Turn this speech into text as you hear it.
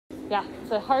Yeah,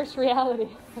 it's a harsh reality.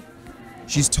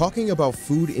 She's talking about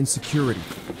food insecurity,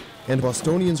 and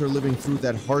Bostonians are living through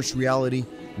that harsh reality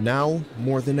now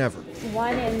more than ever.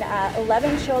 1 in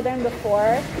 11 children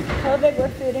before COVID were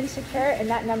food insecure, and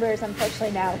that number is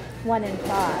unfortunately now 1 in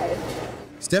 5.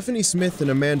 Stephanie Smith and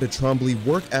Amanda Trombley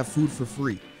work at Food for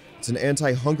Free. It's an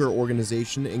anti-hunger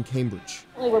organization in Cambridge.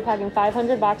 We're packing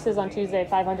 500 boxes on Tuesday,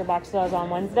 500 boxes on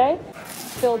Wednesday,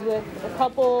 filled with a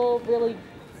couple really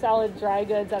solid dry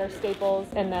goods that are staples,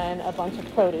 and then a bunch of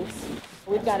produce.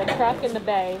 We've got a truck in the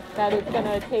bay that is going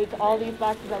to take all these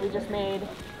boxes that we just made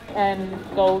and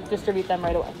go distribute them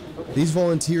right away. These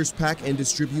volunteers pack and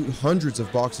distribute hundreds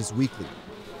of boxes weekly.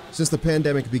 Since the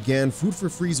pandemic began, Food for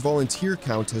Free's volunteer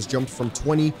count has jumped from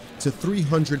 20 to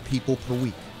 300 people per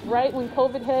week. Right when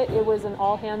COVID hit, it was an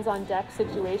all-hands-on-deck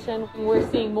situation. We're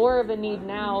seeing more of a need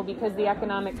now because the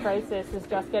economic crisis is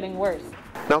just getting worse.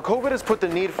 Now, COVID has put the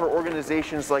need for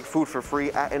organizations like Food for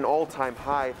Free at an all-time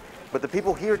high, but the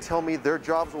people here tell me their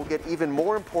jobs will get even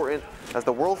more important as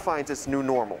the world finds its new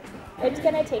normal. It's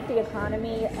going to take the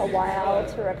economy a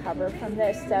while to recover from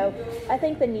this, so I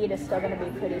think the need is still going to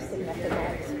be pretty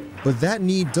significant. But that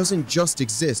need doesn't just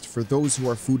exist for those who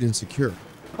are food insecure.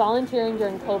 Volunteering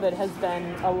during COVID has been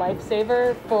a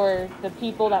lifesaver for the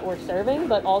people that we're serving,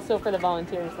 but also for the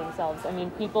volunteers themselves. I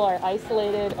mean, people are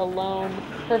isolated, alone.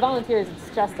 For volunteers,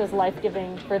 it's just as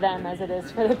life-giving for them as it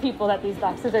is for the people that these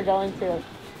boxes are going to.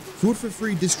 Food for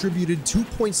Free distributed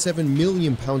 2.7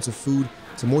 million pounds of food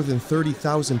to more than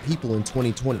 30,000 people in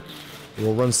 2020. They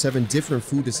will run 7 different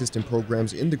food assistance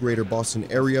programs in the greater Boston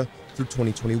area through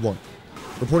 2021.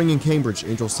 Reporting in Cambridge,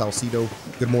 Angel Salcido,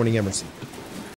 Good Morning Emerson.